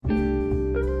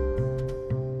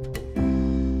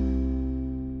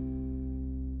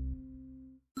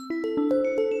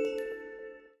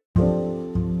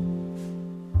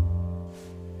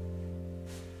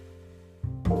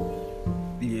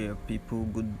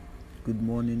good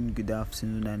morning, good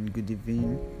afternoon, and good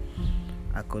evening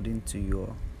according to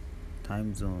your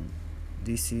time zone.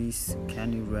 This is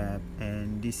Canny Rap,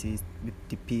 and this is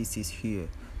the Peace is Here.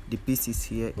 The Peace is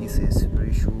Here is a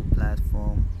spiritual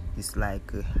platform. It's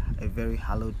like a very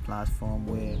hallowed platform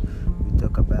where we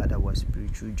talk about our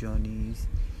spiritual journeys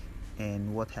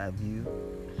and what have you,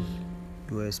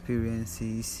 your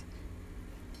experiences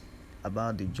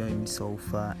about the journey so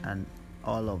far, and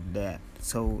all of that.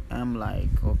 So I'm like,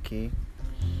 okay,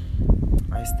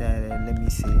 I started, let me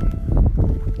say,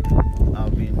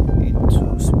 I've been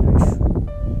into spiritual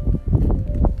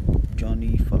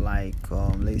journey for like,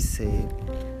 let's say,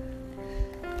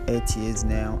 8 years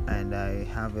now, and I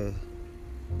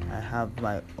have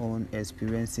my own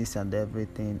experiences and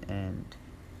everything, and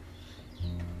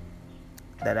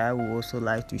that I would also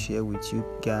like to share with you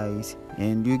guys,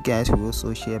 and you guys will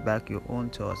also share back your own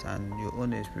thoughts and your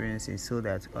own experiences, so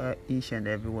that each and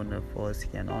every one of us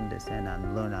can understand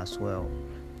and learn as well.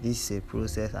 This is a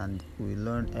process, and we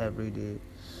learn every day,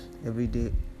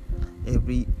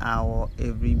 every hour,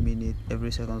 every minute,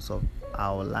 every seconds of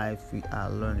our life. We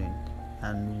are learning,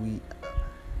 and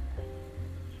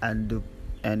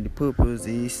the purpose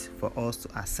is for us to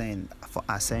ascend, for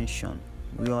ascension.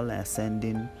 We all are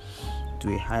ascending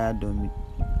to a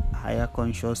higher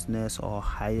consciousness, or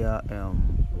higher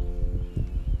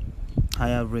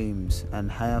realms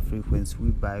and higher frequencies. We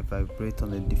vibrate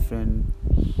on a different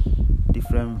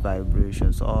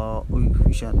vibrations, or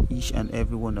each and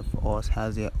every one of us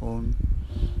has their own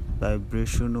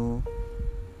vibrational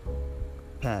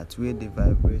path where they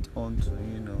vibrate onto,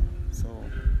 so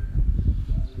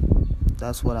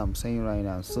that's what I'm saying right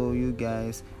now. So you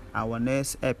guys, our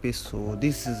next episode,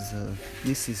 this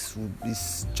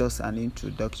is just an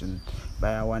introduction.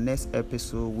 By our next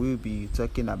episode, we'll be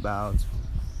talking about,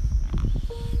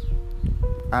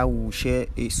 I will share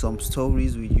some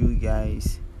stories with you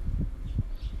guys,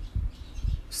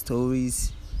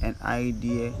 stories and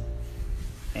idea,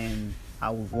 and I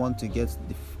would want to get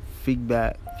the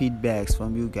feedbacks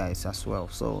from you guys as well.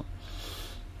 So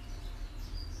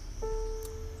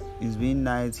it's been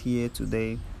nice here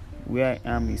today. Where I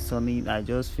am is sunny. I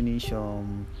just finished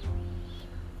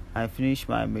I finished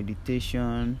my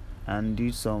meditation and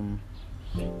did some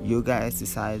yoga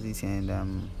exercises,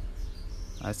 and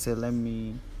I said, let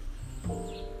me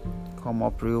come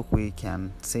up real quick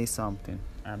and say something.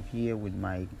 I'm here with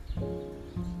my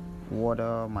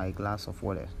water, my glass of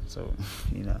water. So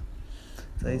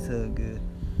so it's so good.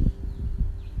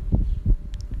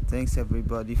 Thanks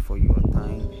everybody for your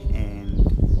time, and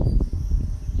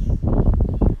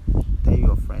tell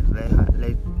your friends,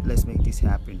 let's make this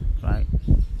happen, right?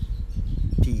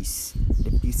 Peace.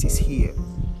 The peace is here.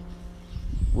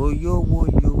 Woyo, oh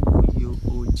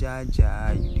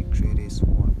Jaja, you the greatest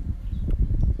one.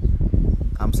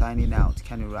 I'm signing out.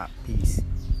 Can you rap? Peace.